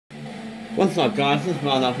What's up, guys? This is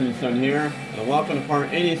Bob here, and welcome to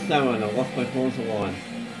part 87 of Let's Play Forza 1.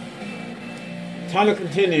 Time to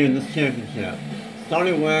continue this championship,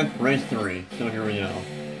 starting with race 3. So here we go,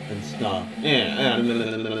 and stuff.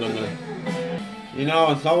 You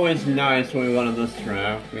know, it's always nice when we go to this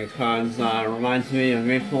track because it reminds me of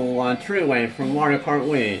Maple Treeway from Mario Kart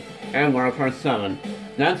Wii and Mario Kart 7.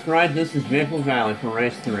 That's right, this is Maple Valley for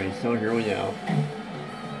race 3. So here we go.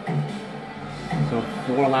 So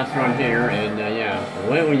 4 laps around here, and yeah,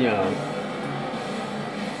 away we go.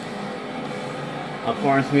 Of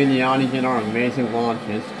course, me and the Audi did our amazing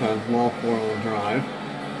launches, because we're all 4-wheel drive.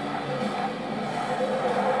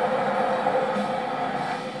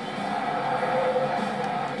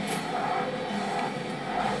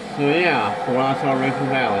 So yeah, 4 laps around Maple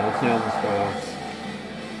Valley, let's see how this goes.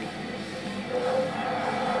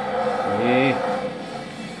 Yeah.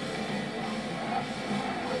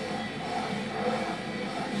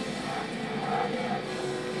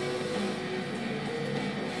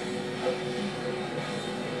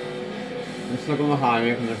 Just look on the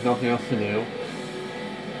highway because there's nothing else to do.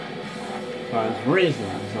 Because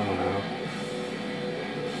reasons, I don't know.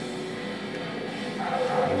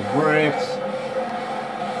 And brakes.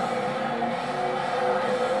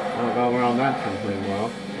 I got around that turn pretty well.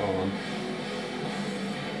 Hold on.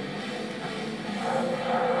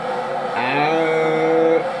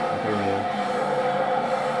 There we go.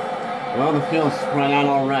 Well, the field's spread out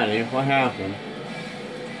already. What happened?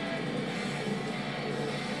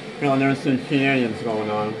 Feeling there's some shenanigans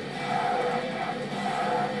going on.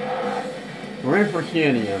 We're in for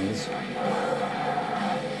shenanigans.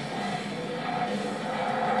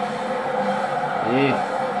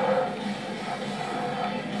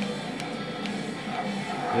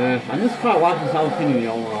 I just quite like this LP to be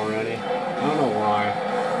over already. I don't know why.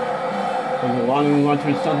 Because a lot of me want to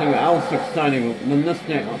do something else exciting than this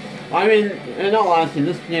game. I mean, in all honesty,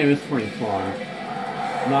 this game is pretty fun.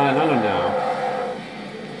 But I don't know.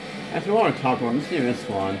 That's what I want to talk about. This game is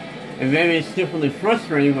fun. And maybe it's stupidly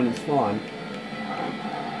frustrating when it's fun.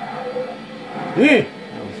 That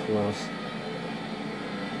was close.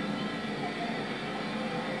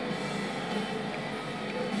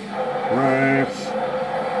 Brakes.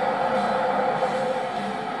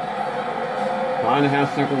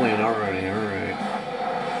 5.5 second lead already, alright.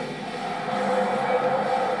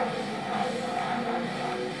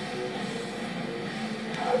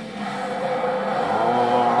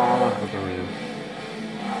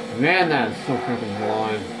 Man, that is so freaking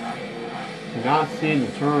blind. Cannot see the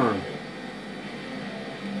turn.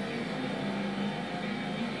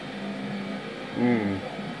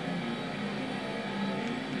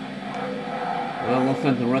 Well, it looks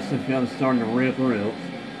like the rest of the field is starting to regroup.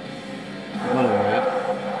 A little bit.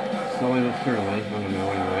 Slowly but surely. I don't know,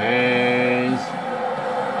 anyways.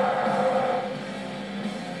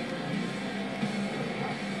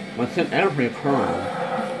 Let's hit every curve.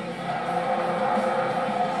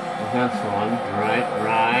 That's fun. Right.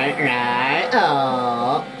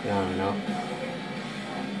 Oh. I don't know.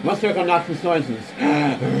 Must make obnoxious noises.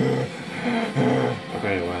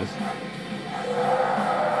 Okay, anyways.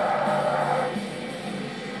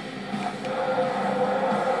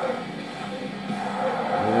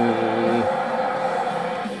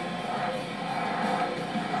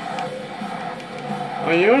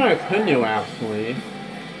 Oh, you know what I could do, actually?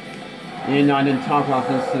 You know, I didn't talk about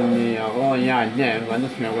this in the, well, yeah, I did, but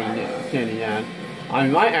this one I wouldn't say it again. I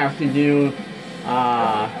might actually do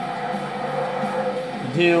my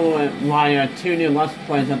 2 new Let's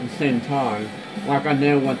Plays at the same time, like I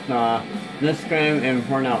did with, this game and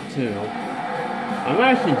Burnout 2. I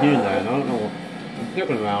might actually do that, I don't know, I'm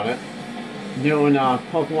thinking about it. Doing,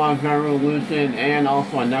 Pokemon Revolution and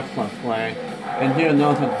also a next Let's Play, and doing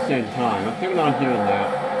those at the same time. I'm thinking about doing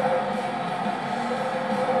that.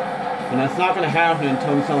 And that's not going to happen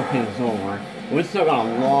until this LP is over. We still got a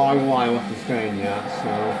long while with this game yet,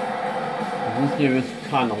 so this game is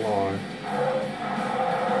kind of long.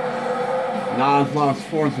 Not as long as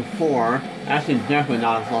Forza 4. Actually, definitely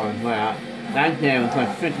not as long as that. That game is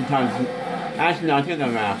like 50 times... Actually, no, I take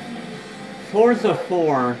that back. Forza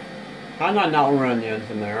 4... I got not run the ends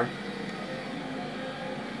in there.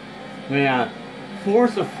 But yeah,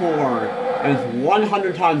 Forza 4 is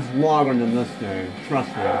 100 times longer than this game. Trust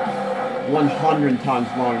me. 100 times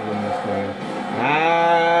longer than this game.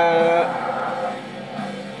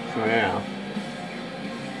 So yeah.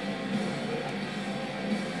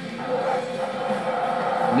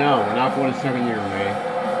 No, we're not going to second year, mate.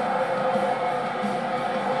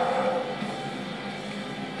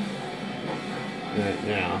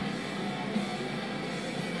 Yeah.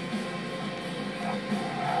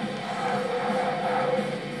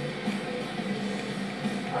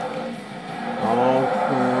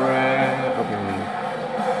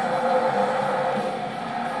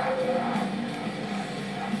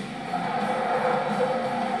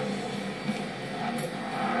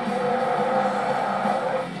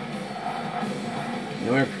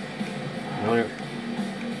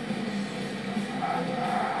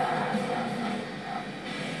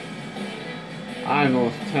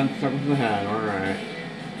 seconds ahead, alright.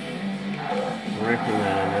 Breaking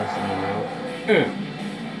that, I guess, I don't know.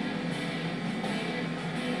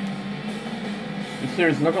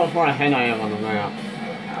 Seriously, look how far ahead I am on the map.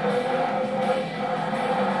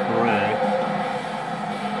 Alright.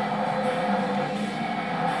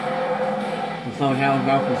 So I have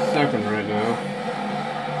about per second right now.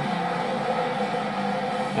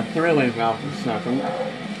 A 3 valve per second.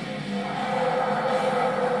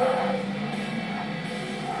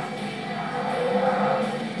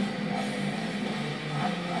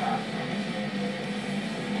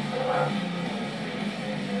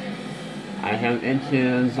 I have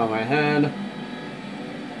inches on my head.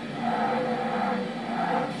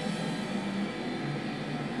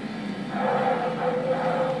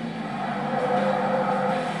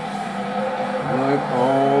 Look,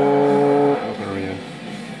 oh, look at it.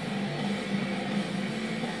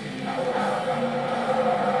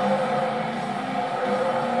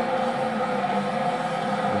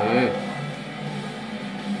 Yeah.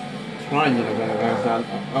 Trying to get that.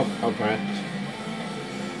 Oh, okay.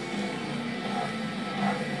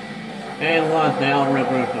 And look, they all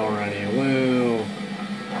regrouped already. Woo.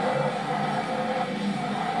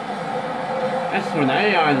 That's for the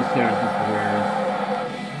AI in the series is weird.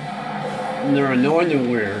 They're annoying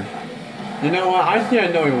and weird. You know what? I see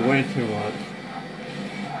annoying way too much.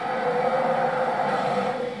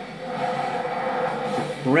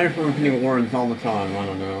 Ready for repeating words all the time, I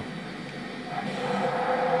don't know.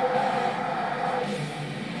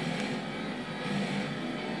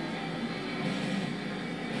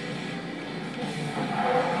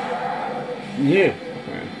 Yeah.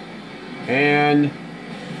 Okay. And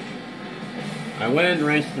I went in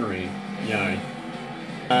race 3. Yay.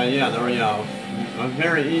 Yeah, there we go. A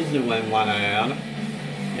very easy win, might I add.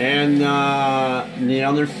 And the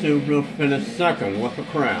other Subaru finished second. What the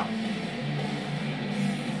crap?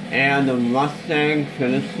 And the Mustang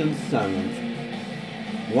finished in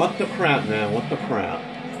 7th. What the crap, man? What the crap?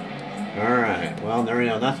 All right. Well, there we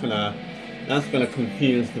go. That's gonna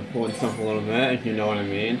confuse the point stuff a little bit, if you know what I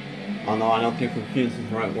mean. Although I don't think confused is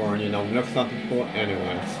the right word, you know, mix up the point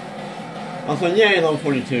anyways. Also, yay, level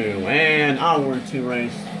 42, and onward to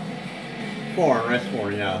race 4,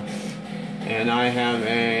 yeah. And I have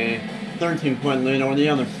a 13-point lead over the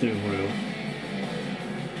other Subaru.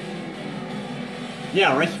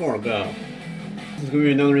 Yeah, race 4, go. This is going to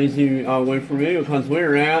be another easy win for me because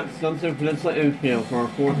we're at Sunset Peninsula Infield for our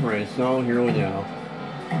 4th race, so here we go.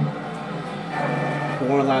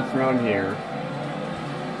 4 laps around here.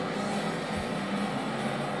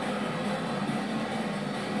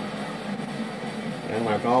 And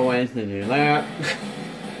like always, they do that.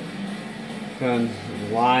 Because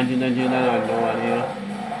why did they do that? I have no idea.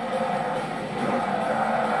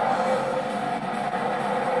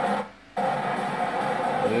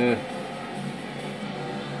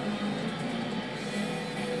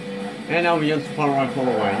 And I'll be just far right all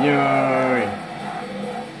the way. Yay!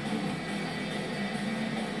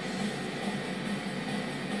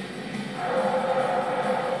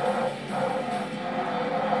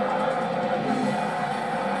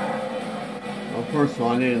 First of all,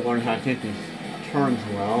 I need to learn how to take these turns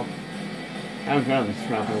well. I haven't done this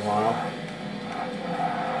crap in a while.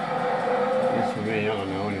 At least for me, I don't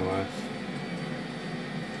know anyways.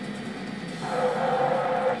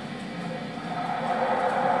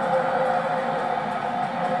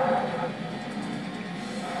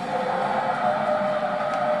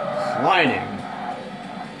 Sliding.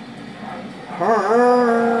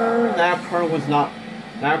 That curve was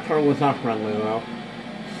not friendly though.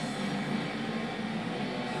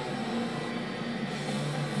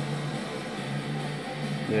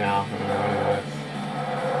 Yeah, anyways.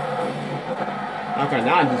 Okay,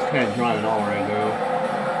 now I just can't drive at all right now.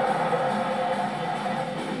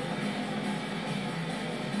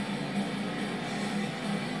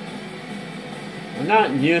 I'm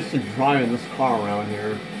not used to driving this car around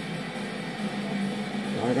here.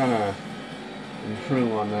 I gotta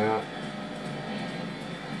improve on that.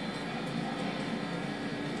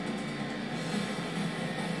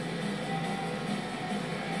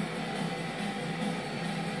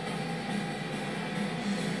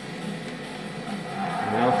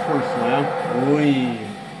 First lap, wee,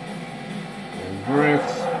 and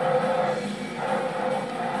brakes.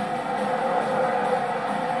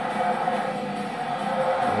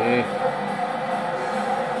 Yeah.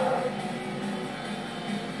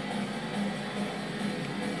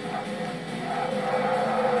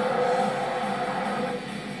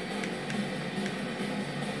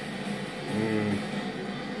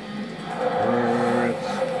 Brakes.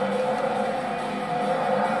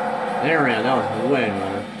 There we go, that was way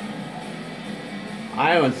better. I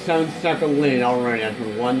I have a 7-second lead already after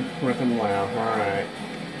one freaking lap. Alright.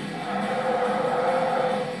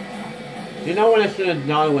 You know what I should have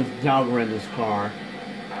done was downgrade this car.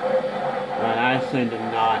 I actually did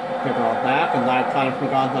not figure out that, because I kind of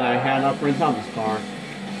forgot that I had upgrades on this car.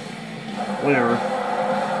 Whatever.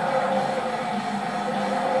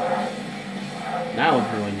 That was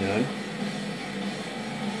really good.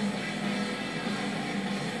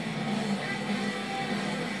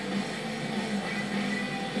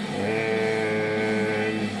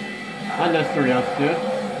 And unnecessary upshift. I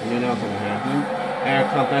knew that was going to happen. And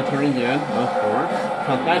cut that turn again, of course.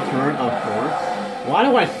 Cut that turn, of course. Why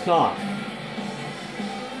do I suck?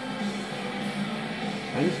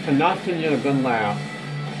 I just cannot seem to get a good lap.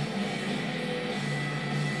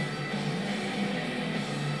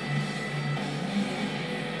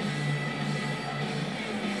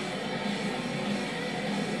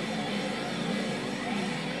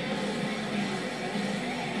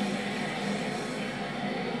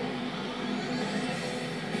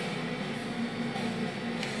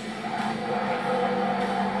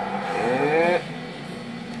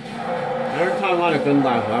 Every time I want a good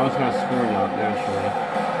lap, I always got screwed up, naturally.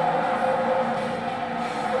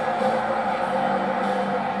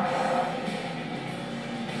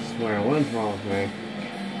 I swear, what is wrong with me?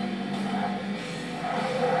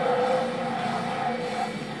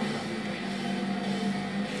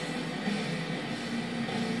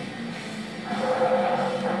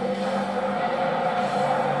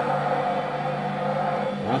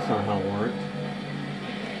 That's not how it worked.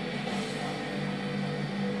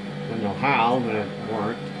 I don't know how, but it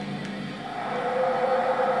worked.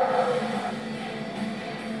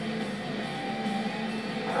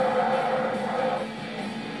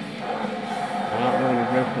 Not really a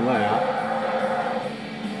grip for that.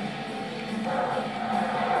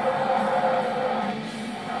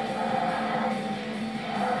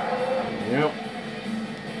 Yep.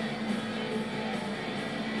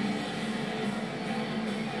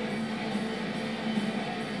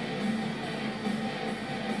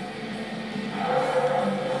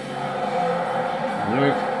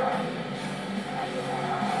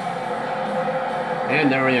 And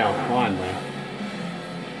there we go, finally.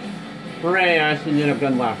 Hooray, I actually did a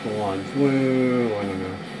good lap for once. Woo, I don't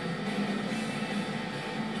know.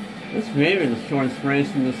 This may be the shortest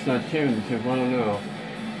race in this championship, I don't know.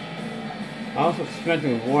 I was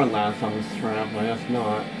expecting more laps on this track, but I guess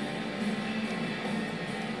not.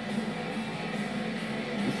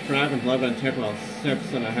 This track is like going to take about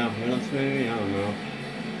 6.5 minutes maybe, I don't know.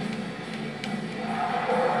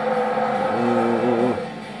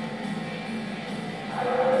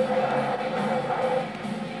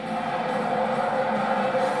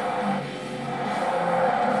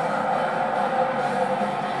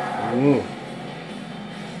 Ooh.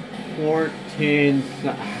 14,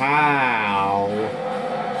 how?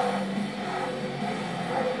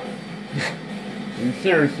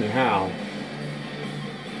 Seriously, how?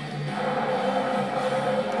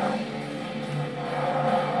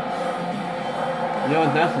 You know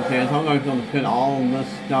what, that's the case, I'm going to be able to fit all of this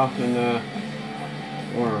stuff in the,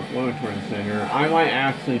 or what am I trying to say here? I might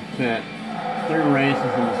actually fit 3 races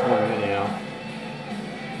in this one video.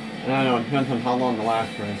 I don't know, it depends on how long the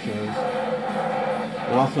last race is.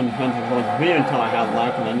 It also depends on how much video until I have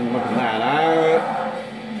left, and I didn't look at that. I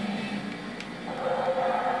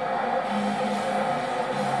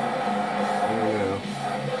don't know.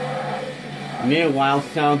 Meanwhile,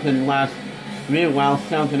 South in 8th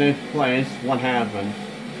place, what happened?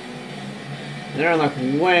 They're like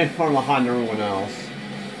way far behind everyone else.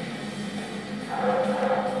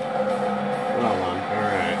 Well on,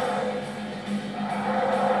 alright.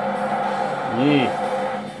 Yeet.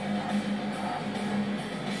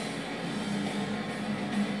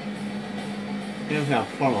 Here's how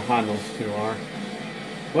far behind those two are.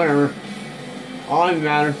 Whatever. All that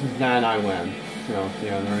matters is that I win. So,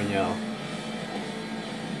 yeah, there we go.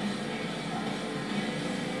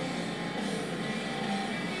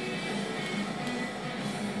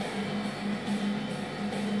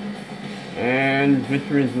 And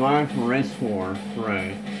victory is mine for race 4.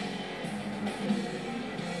 Hooray.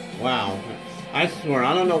 Wow. I swear,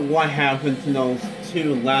 I don't know what happened to those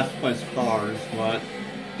 2 last place cars, but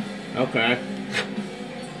okay.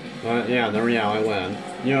 But yeah, there we go, I win.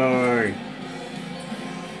 Yay!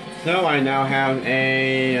 So I now have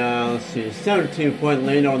a, let's see, 17-point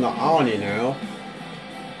lead on the Audi now.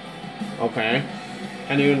 Okay.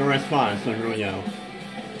 And even the race 5, so here we go.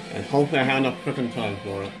 And hopefully I have enough freaking time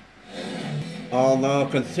for it. Although,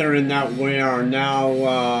 considering that we are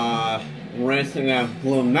now, racing at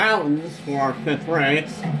Blue Mountains for our 5th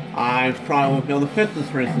race, I probably won't be able to fit this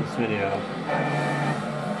race in this video.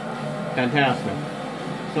 Fantastic.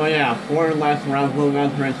 So yeah, 4 last round Blue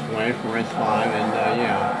Mountain Raceway for race 5, and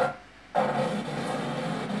yeah.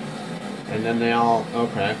 And then they all,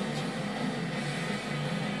 okay.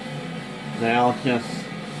 They all just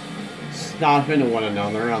stop into one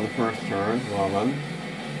another on the first turn. Well then.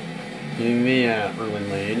 Giving me an early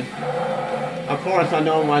lead. Of course, I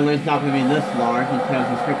know my lead's not going to be this large because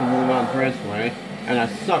it's freaking Blue Mountain Raceway, and I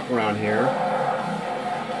suck around here.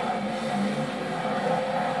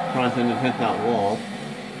 Surprised I didn't hit that wall.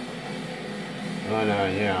 But,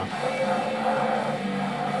 yeah.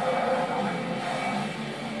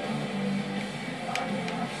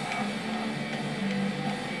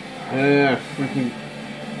 Freaking...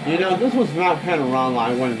 You know, this was not Panorama,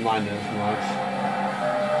 I wouldn't mind it as much.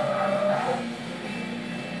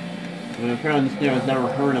 I mean, apparently this game has never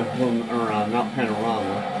heard of Mount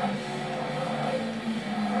Panorama.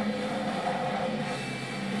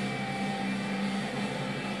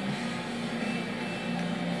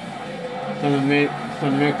 So to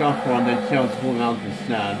make up for it, they chose Blue Mountain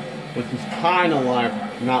instead, which is kind of like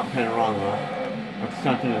Mount Panorama,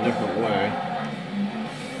 except in a different way.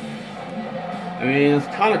 I mean, it's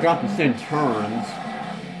kind of got the same turns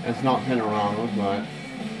as Mount Panorama, but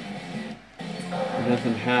it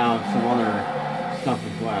doesn't have some other stuff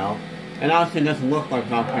as well. And obviously it doesn't look like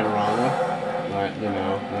Mount Panorama, but, you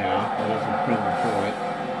know, yeah, that doesn't prove the point.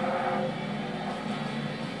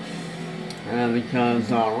 And because,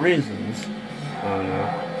 reasons, I don't know.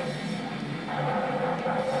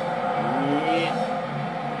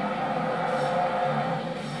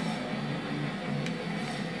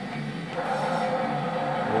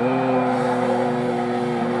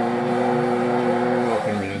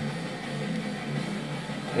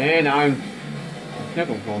 And I think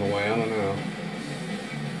I'm blown away, I don't know.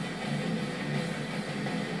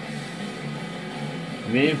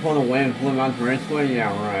 Me pulling away and Blue Mountain Raceway?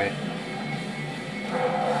 Yeah, right.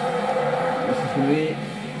 This is gonna be...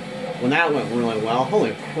 Well, that went really well.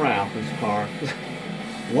 Holy crap, this car.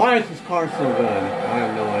 Why is this car so good? I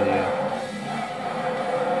have no idea.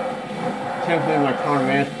 Can't believe my car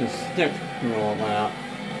managed to stick through all that.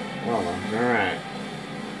 Well, alright.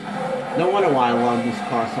 No wonder why I love this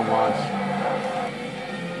car so much.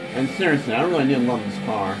 And seriously, I really do love this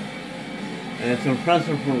car. And it's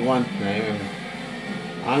impressive for one thing. And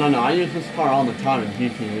I don't know, I use this car all the time in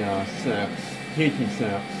GT6.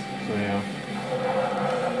 So yeah.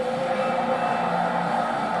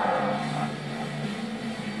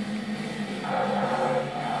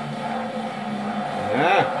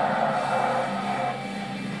 Yeah.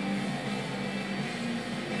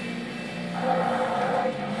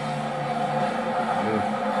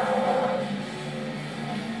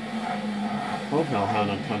 Hopefully I'll have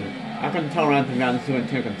enough time. I can tell right at the ground this is going to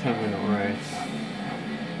take a 10-minute race.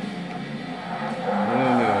 I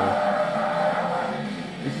don't know.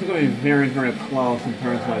 This is going to be very, very close in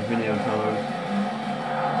terms of my video time.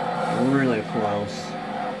 Really close.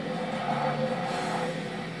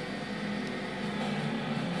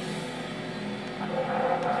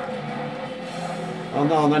 Oh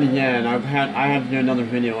no, not again. I had to do another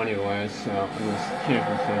video anyway, so in this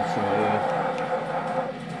championship, so yeah.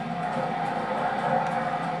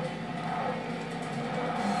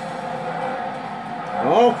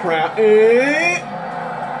 Oh crap!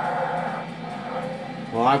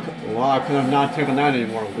 Well, I could have not taken that any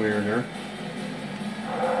more weirder.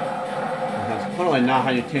 That's clearly not how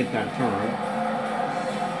you take that turn.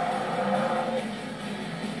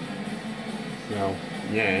 So,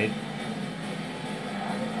 yay.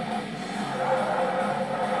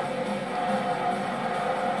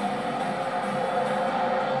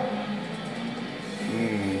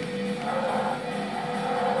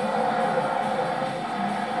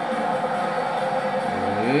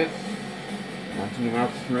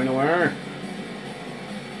 Right away.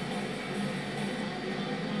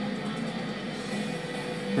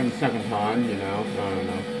 For the second time, you know, I don't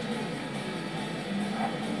know.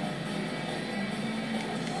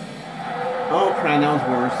 Oh crap, that was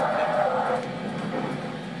worse.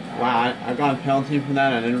 Wow, I got a penalty for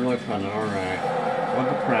that, I didn't really cut it, alright. What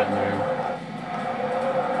the crap, man.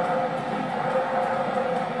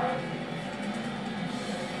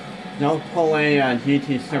 Don't pull a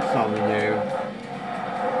GT6 on me, dude.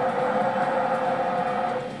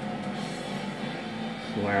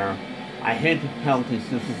 Swear. I hate the penalty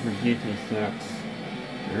system for GT6.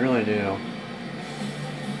 I really do.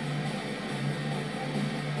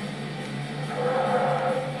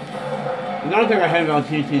 Another thing I hate about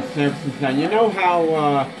GT6 is that you know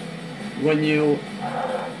how when you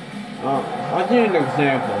I'll give you an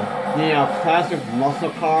example. The classic muscle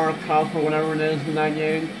car cup or whatever it is in that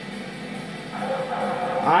game.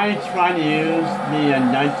 I tried to use the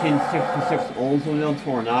 1966 Oldsmobile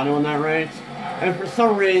Tornado in that race, and for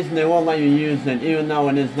some reason they won't let you use it, even though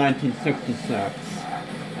it is 1966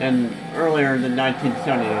 and earlier than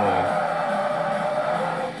 1979.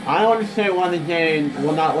 I don't understand why the game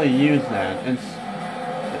will not let you use that. It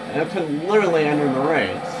could literally enter the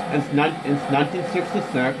race. It's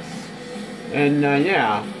 1966, and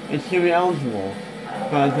yeah, it should be eligible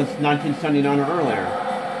because it's 1979 or earlier.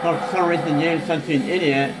 But for some reason, the game sends you an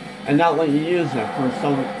idiot and not let you use it for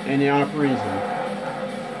some idiotic reason.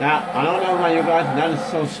 That I don't know about you guys, but that is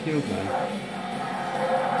so stupid.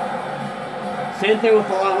 Same thing with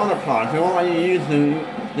a lot of other cars. They won't let you use them.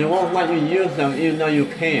 They won't let you use them even though you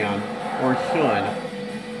can or should,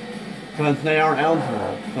 because they are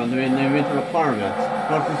eligible, because they meet the requirements.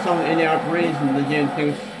 But for some idiotic reason, the game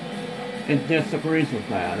thinks it disagrees with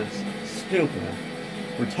that. It's stupid,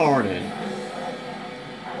 retarded.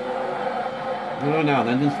 I don't know,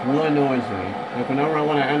 that just really annoys me. Like whenever I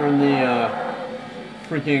want to enter the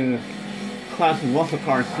freaking classic muscle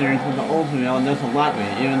car series with the Oldsmobile, it doesn't let me,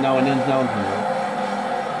 even though it is eligible.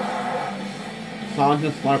 So I'm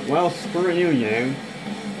just like, well, screw you, game.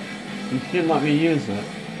 You should let me use it.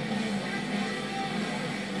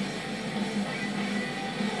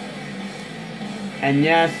 And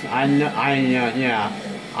yes, I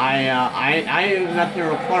met the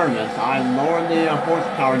requirements. I lowered the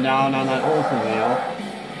horsepower down on that Oldsmobile.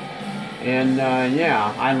 And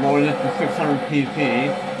yeah, I lowered it to 600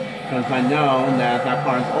 pp. Because I know that that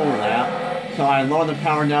car is over that. So I lowered the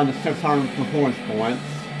power down to 600 performance points.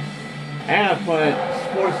 And I put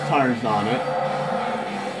sports tires on it.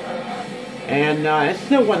 And it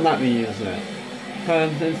still wouldn't let me use it.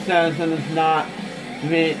 Because it says it does not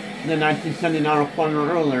meet the 1979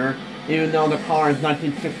 requirement earlier, even though the car is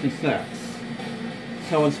 1966.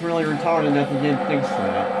 So it's really retarded that the game thinks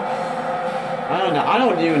that. I don't know. I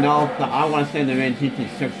don't even know if I want to say they made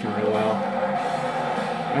GT6 really well.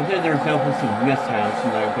 I think there's definitely some mishaps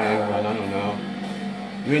in that game, but I don't know.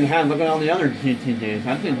 I mean, look at all the other GT games.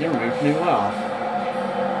 I think they were made pretty well.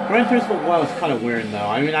 Gran Turismo 1 was kind of weird, though.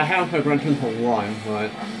 I mean, I have played Gran Turismo 1,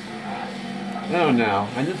 but I don't know.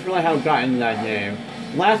 I just really haven't gotten into that game.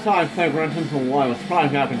 Last time I played Gran Turismo 1 was probably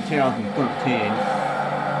back in 2013.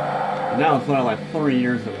 And that was like 3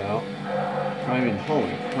 years ago. I mean,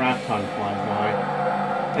 holy crap, time flies by.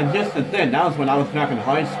 And just to think, that was when I was back in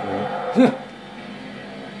high school.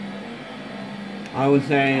 I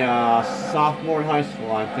was a sophomore in high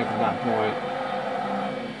school, I think, at that point.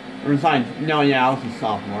 Or was I? No, yeah, I was a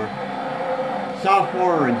sophomore.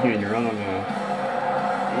 Sophomore or a junior, I don't know.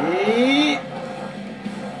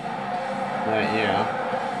 But yeah.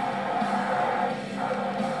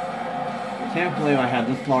 Can't believe I had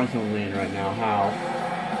this large of a lead right now. How?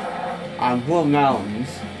 On Blue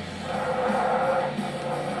Mountains.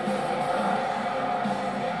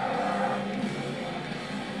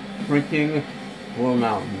 Freaking Blue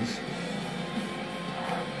Mountains.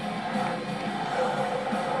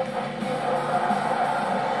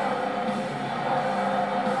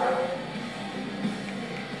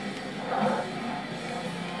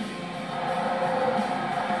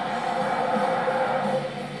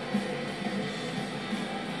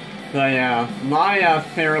 So yeah, my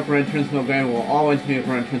favorite Gran Turismo game will always be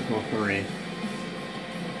Gran Turismo 3.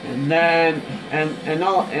 And then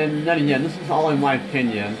again, this is all in my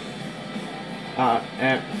opinion.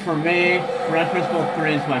 And for me, Gran Turismo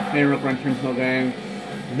 3 is my favorite Gran Turismo game.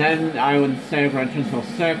 Then I would say Gran Turismo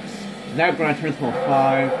 6, then Gran Turismo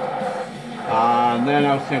 5, then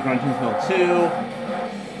I would say Gran Turismo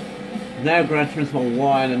 2, then Gran Turismo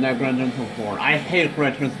 1, and then Gran Turismo 4. I hate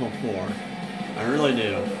Gran Turismo 4. I really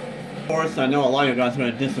do. Of course, I know a lot of you guys are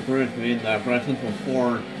going to disagree with me that Gran Turismo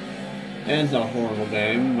 4 is a horrible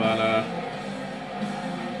game, but,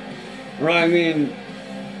 well, I mean,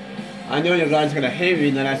 I know you guys are going to hate me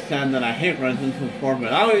that I said that I hate Gran Turismo 4,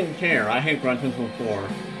 but I don't even care. I hate Gran Turismo 4.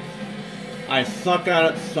 I suck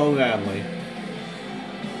at it so badly.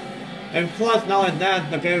 And plus, not like that,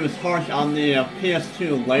 the game is harsh on the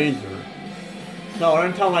PS2 laser. So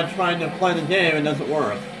every time I try to play the game, it doesn't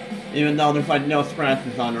work. Even though there's like no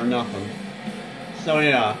scratches on or nothing. So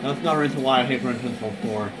yeah, that's another reason why I hate Gran Turismo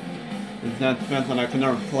 4. Is that depends on I can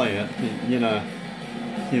never play it. You know,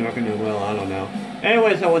 see if I can do well, I don't know.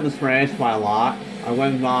 Anyways, I won this race by a lot. I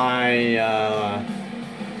won by, I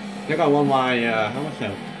think I won by, how much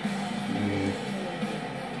that?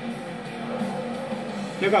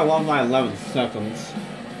 I think I won by 11 seconds.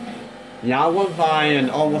 Yeah, I won by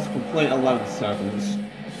an almost complete 11 seconds.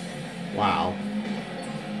 Wow.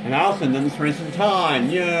 And I also did this race in time,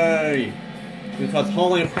 yay! Because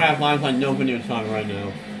holy crap, I have like no video time right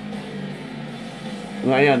now.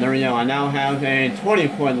 Well, yeah, there we go. I now have a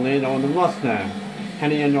 20-point lead on the Mustang.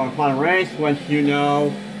 Heading into our final race, which you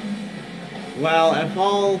know, well, if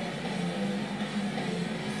all,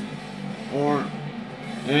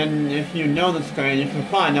 and if you know this game, you should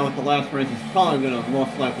probably know what the last race is probably going to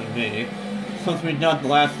most likely be, since we've done the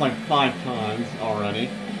last, like, 5 times already.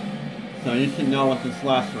 So you should know what this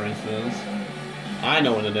last race is. I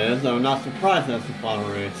know what it is, I'm not surprised that's the final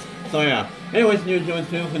race. So yeah, anyways, if you enjoyed this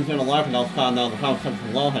video, consider a like, and I'll comment down in the comment section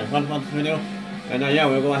below how you felt about this video. And yeah,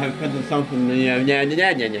 we'll go ahead and finish this up in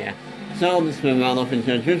the, So, this has been Maldo,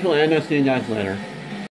 as usual, and I'll see you guys later.